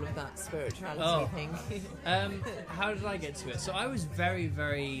into all of that spirituality thing? How did I get to it? So I was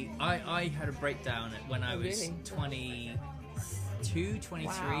very I had a breakdown when I was 22, 23.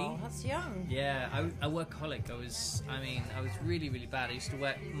 Wow, that's young. Yeah, I workaholic. I was really bad. I used to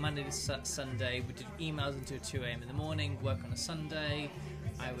work Monday to Sunday. We did emails until 2 a.m. in the morning, work on a Sunday.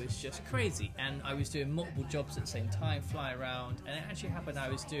 I was just crazy, and I was doing multiple jobs at the same time, fly around. And it actually happened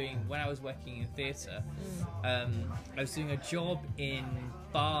when I was working in theatre, I was doing a job in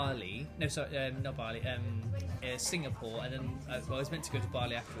Singapore, and then I was meant to go to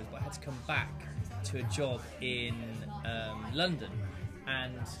Bali afterwards, but I had to come back to a job in London,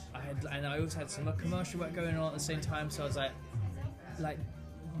 and I also had some commercial work going on at the same time, so I was like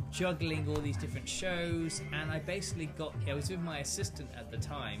juggling all these different shows. And I was with my assistant at the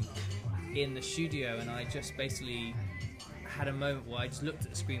time in the studio, and I just basically had a moment where I just looked at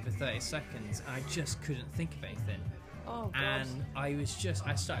the screen for 30 seconds and I just couldn't think of anything. Oh, God. And I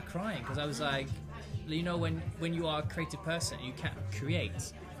started crying, because I was like, you know, when you are a creative person, you can't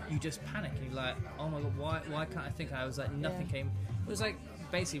create, you just panic, and you're like, oh my God, why can't I think? I was like, nothing came. It was like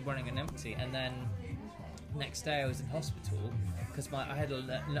basically running on empty. And then next day I was in hospital because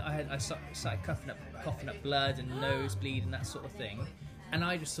I started coughing up blood and nosebleed and that sort of thing. And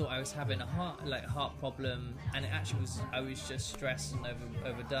I just thought I was having a heart problem, and it actually was. I was just stressed and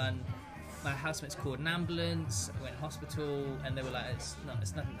overdone. My housemates called an ambulance. I went to hospital, and they were like, "It's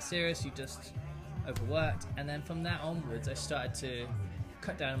nothing serious. You just overworked." And then from that onwards, I started to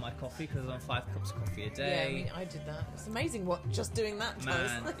cut down on my coffee, because I was on 5 cups of coffee a day. Yeah, I mean, I did that. It's amazing what just doing that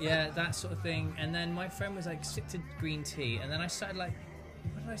does. Yeah, that sort of thing. And then my friend was like, stick to green tea. And then I started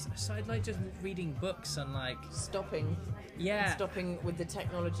just reading books and stopping with the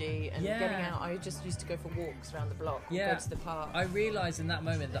technology and getting out. I just used to go for walks around the block, go to the park. I realised in that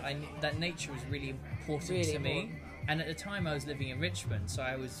moment that nature was really important to me. And at the time I was living in Richmond, so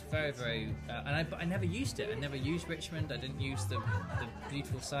I was very, very... but I never used it. I never used Richmond. I didn't use the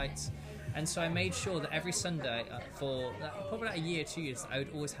beautiful sights. And so I made sure that every Sunday, for probably about a year, 2 years, I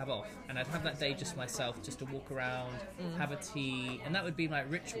would always have off. And I'd have that day just myself, just to walk around, have a tea. And that would be my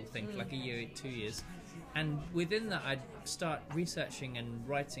ritual thing for like a year, 2 years. And within that, I'd start researching and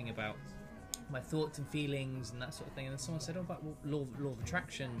writing about my thoughts and feelings and that sort of thing. And then someone said, "Oh, about law of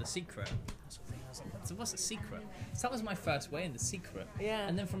attraction, The Secret." That sort of thing. I was like, what's The Secret? So that was my first way in, The Secret. Yeah.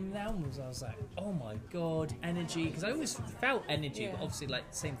 And then from there onwards, I was like, oh my God, energy. Because I always felt energy, but obviously,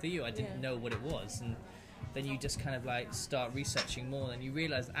 same for you, I didn't know what it was. And then you just kind of start researching more, and you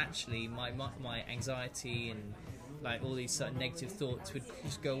realise actually my anxiety and all these certain negative thoughts would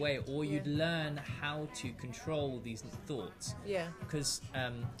just go away, or you'd learn how to control these thoughts. Yeah. Because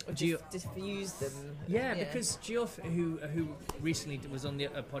diffuse them. Yeah, because Geoff, who recently was on the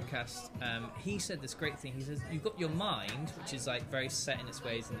podcast, he said this great thing. He says you've got your mind, which is very set in its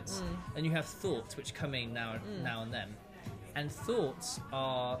ways, and you have thoughts which come in now and then. And thoughts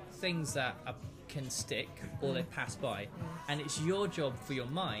are things that can stick or they pass by, and it's your job for your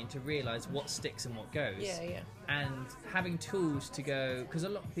mind to realise what sticks and what goes. And having tools to go, because a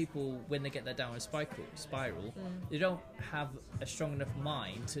lot of people, when they get their downward spiral, they don't have a strong enough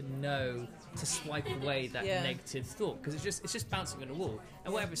mind to know to swipe away that negative thought, because it's just bouncing on a wall,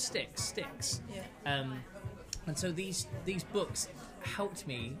 and whatever sticks. And so these books helped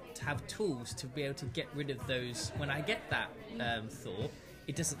me to have tools to be able to get rid of those. When I get that thought,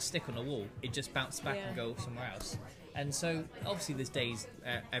 it doesn't stick on a wall, it just bounces back and goes somewhere else. And so obviously there's days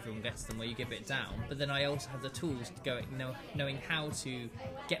everyone gets them where you get it down, but then I also have the tools to go, knowing how to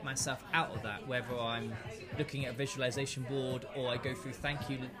get myself out of that, whether I'm looking at a visualization board, or I go through thank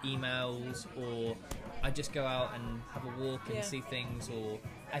you emails, or I just go out and have a walk and Yeah. see things, or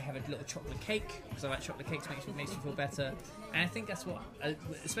I have a little chocolate cake because I like chocolate cakes, makes me feel better. And I think that's what,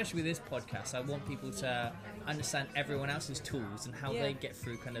 especially with this podcast, I want people to understand everyone else's tools and how Yeah. they get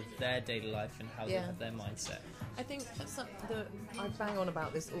through kind of their daily life and how they Yeah. have their mindset. I think I bang on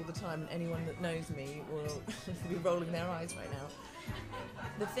about this all the time, and anyone that knows me will be rolling their eyes right now.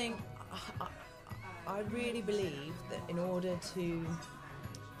 The thing, I really believe that in order to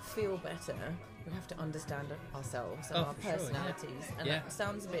feel better, we have to understand ourselves and Oh, our for sure, yeah. personalities. And Yeah. that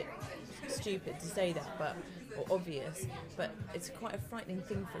sounds a bit stupid to say that, or obvious, but it's quite a frightening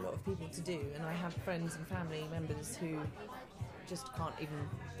thing for a lot of people to do. And I have friends and family members who just can't even,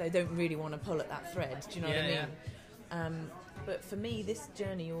 they don't really want to pull at that thread. Do you know what I mean? Yeah. But for me, this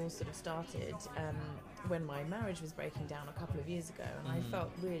journey all sort of started when my marriage was breaking down a couple of years ago, and I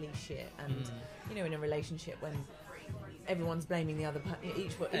felt really shit. And you know, in a relationship when everyone's blaming the other,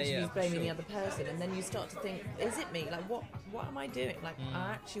 each of you's blaming sure. the other person, and then you start to think, is it me? Like, what am I doing? Like,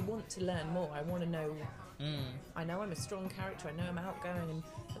 I actually want to learn more. I want to know. I know I'm a strong character. I know I'm outgoing,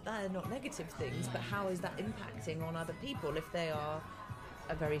 but they're not negative things. But how is that impacting on other people if they are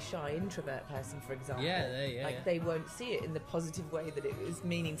a very shy introvert person, for example? They won't see it in the positive way that it was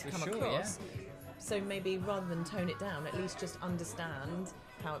meaning to come across. Yeah. So maybe rather than tone it down, at least just understand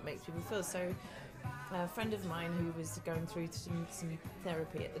how it makes people feel. So a friend of mine who was going through some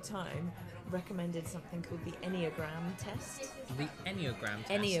therapy at the time recommended something called the Enneagram test. The Enneagram test.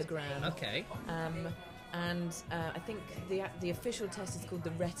 Enneagram. Okay. And I think the official test is called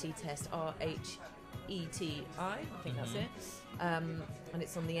the RETI test, RHETI. I think that's it. And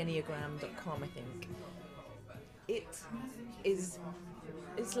it's on the Enneagram.com, I think.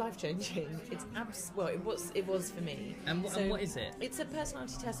 It's life changing. It's it was for me. And what is it? It's a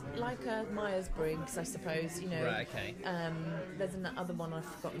personality test, like a Myers-Briggs, I suppose. You know. Right. Okay. There's another one, I've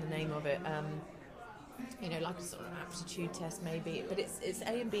forgotten the name of it. You know, like a sort of aptitude test, maybe. But it's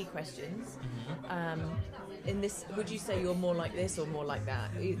A and B questions. In this, would you say you're more like this or more like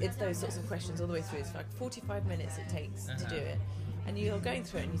that? It's those sorts of questions all the way through. It's like 45 minutes it takes to do it, and you're going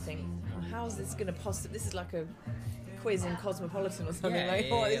through it and you think, oh, how is this going to possibly? This is like a quiz in Cosmopolitan or something.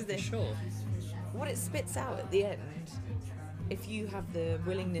 What is this? For sure. What it spits out at the end, if you have the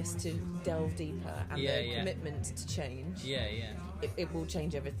willingness to delve deeper and the commitment to change, it will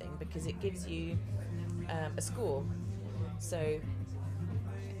change everything, because it gives you a score. So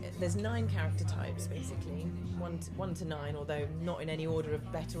there's 9 character types, basically, 1 to 9, although not in any order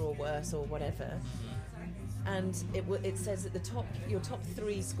of better or worse or whatever. And it says at the top, your top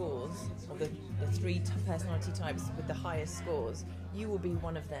 3 scores, or the 3 personality types with the highest scores, you will be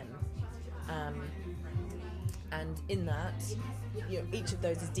one of them. And in that, each of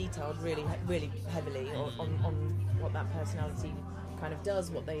those is detailed really, really heavily on what that personality kind of does,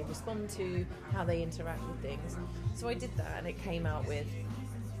 what they respond to, how they interact with things. So I did that, and it came out with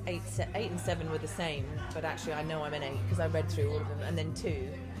 8 and 7 were the same, but actually I know I'm an 8 because I read through all of them, and then 2.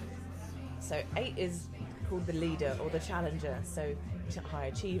 So 8 is called the leader or the challenger, so high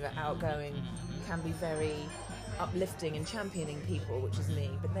achiever, outgoing, can be very uplifting and championing people, which is me.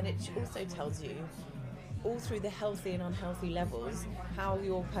 But then it also tells you all through the healthy and unhealthy levels how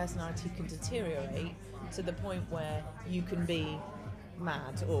your personality can deteriorate to the point where you can be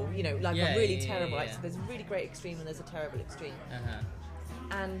mad, or a really terrible. Like, so there's a really great extreme and there's a terrible extreme.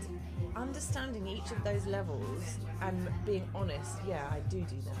 And understanding each of those levels and being honest, I do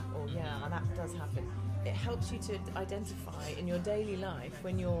that, or that does happen. It helps you to identify in your daily life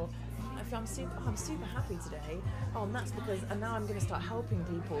when you're, if I'm super happy today, and that's because, and now I'm going to start helping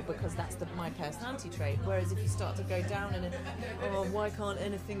people because that's my personality trait. Whereas if you start to go down and why can't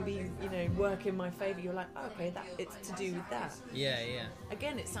anything be work in my favour? You're like, okay, that it's to do with that.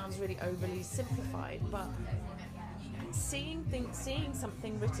 Again, it sounds really overly simplified, but seeing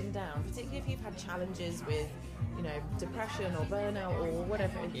something written down, particularly if you've had challenges with depression or burnout or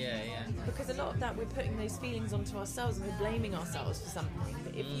whatever, because a lot of that, we're putting those feelings onto ourselves and we're blaming ourselves for something.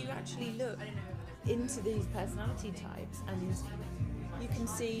 But if you actually look into these personality types, and you can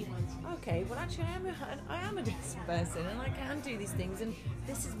see, okay, well actually I am a decent person and I can do these things, and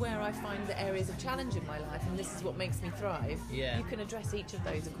this is where I find the areas of challenge in my life, and this is what makes me thrive. You can address each of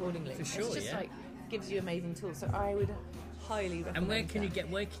those accordingly. For sure. It's just gives you amazing tools. So I would highly recommend. And where can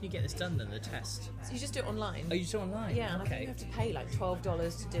you get this done then, the test? So you just do it online. Oh, you do it online? Yeah, and I think you have to pay like $12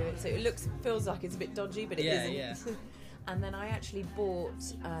 to do it. So it feels like it's a bit dodgy, but it isn't. Yeah. And then I actually bought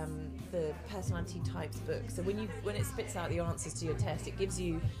the personality types book. So when it spits out the answers to your test, it gives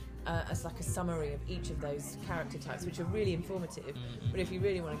you as like a summary of each of those character types, which are really informative. But if you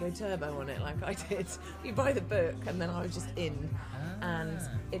really want to go turbo on it, like I did, you buy the book, and then I was just in. And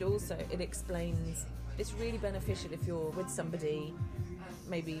it explains it's really beneficial if you're with somebody,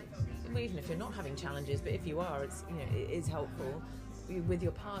 maybe even if you're not having challenges, but if you are, it's, you know, it is helpful. With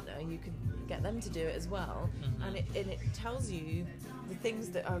your partner, you can get them to do it as well, and it tells you the things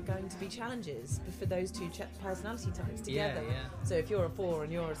that are going to be challenges for those two personality types together. So if you're a 4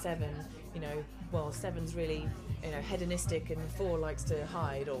 and you're a 7, you know, well, 7's really, you know, hedonistic and 4 likes to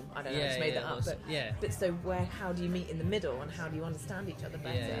hide, or I don't know, I just made that up. But so how do you meet in the middle, and how do you understand each other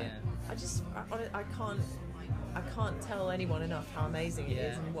better? I can't tell anyone enough how amazing it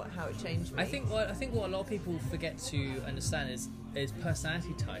is and how it changed me. I think what a lot of people forget to understand is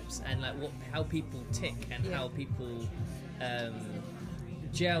personality types, and like how people tick, and how people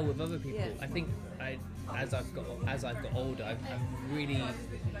gel with other people. I think as I've got older,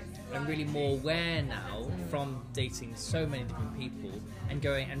 I'm really more aware now from dating so many different people and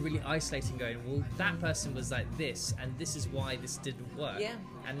going and really isolating, going, well, that person was like this, and this is why this didn't work.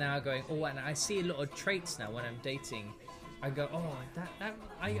 And now going, oh, and I see a lot of traits now when I'm dating. I go, oh,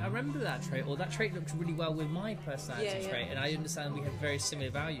 I remember that trait, or that trait looks really well with my personality trait, and I understand we have very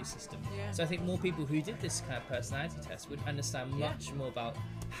similar value system. So I think more people who did this kind of personality test would understand much more about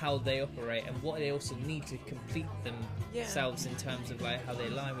how they operate and what they also need to complete themselves in terms of like how they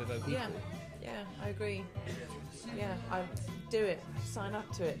align with other people. Yeah, I agree. Yeah, I do it. Sign up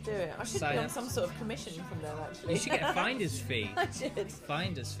to it. Do it. I should be on some sort of commission from them, actually. You should get a finder's fee. I should.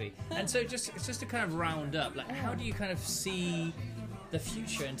 Finder's fee. And so just to kind of round up, like, how do you kind of see the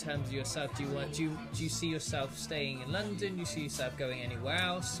future in terms of yourself? Do you see yourself staying in London? Do you see yourself going anywhere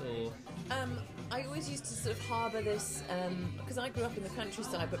else, or? I always used to sort of harbour this, because I grew up in the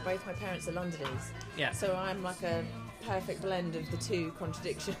countryside, but both my parents are Londoners. So I'm like a perfect blend of the two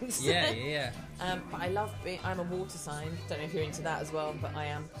contradictions. But I love being. I'm a water sign. Don't know if you're into that as well, but I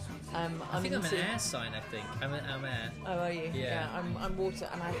am. I think I'm an air sign. I think I'm air. Oh, are you? Yeah. I'm water,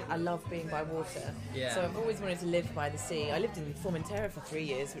 and I love being by water. So I've always wanted to live by the sea. I lived in Formentera for 3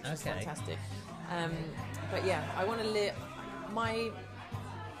 years, which was fantastic. But yeah, I want to live. My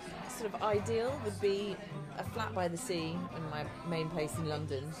sort of ideal would be a flat by the sea in my main place in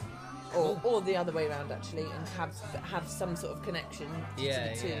London. Or the other way around, actually, and have some sort of connection to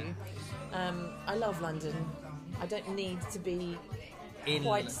the two. I love London. I don't need to be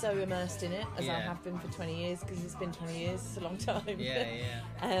quite so immersed in it as I have been for 20 years, because it's been 20 years. It's a long time.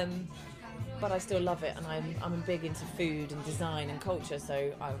 But I still love it, and I'm big into food and design and culture,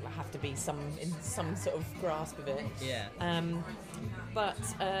 so I have to be in some sort of grasp of it. I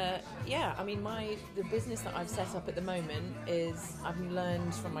mean, the business that I've set up at the moment is, I've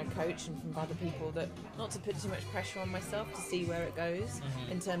learned from my coach and from other people that not to put too much pressure on myself, to see where it goes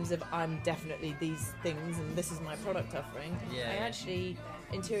in terms of I'm definitely these things and this is my product offering.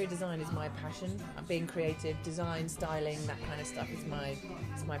 Interior design is my passion. Being creative, design, styling, that kind of stuff is my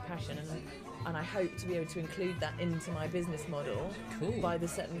passion, and I hope to be able to include that into my business model by the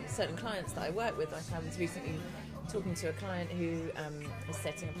certain clients that I work with. Like, I was recently talking to a client who is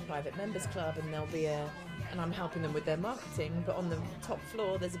setting up a private members club, and and I'm helping them with their marketing, but on the top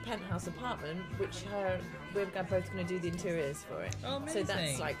floor there's a penthouse apartment which we're both going to do the interiors for it. So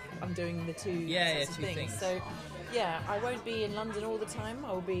that's like, I'm doing the two sets of things. So I won't be in London all the time.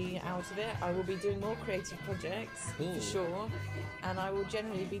 I will be out of it. I will be doing more creative projects for sure, and I will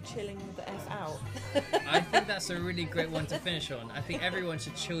generally be chilling the F out. I think that's a really great one to finish on. I think everyone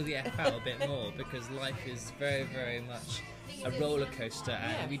should chill the F out a bit more, because life is very, very much a roller coaster,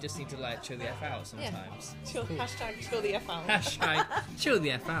 and we just need to like chill the F out sometimes. Hashtag chill the F out. Hashtag chill the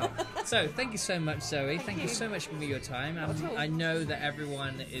F out. So thank you so much, Zoe. Thank you so much for your time. I know that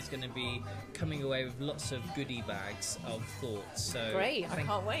everyone is going to be coming away with lots of goodie bags of thoughts. So great, I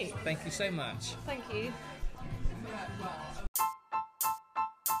can't wait. Thank you so much. Thank you.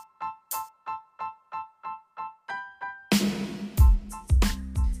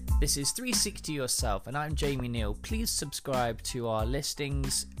 This is 360 Yourself, and I'm Jamie Neal. Please subscribe to our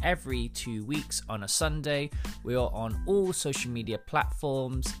listings every 2 weeks on a Sunday. We are on all social media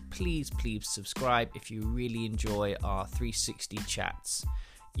platforms. Please subscribe if you really enjoy our 360 chats.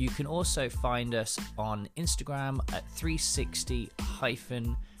 You can also find us on Instagram at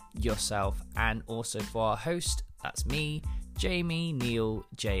 360-yourself, and also for our host, that's me, Jamie Neal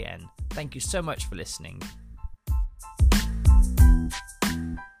JN. Thank you so much for listening.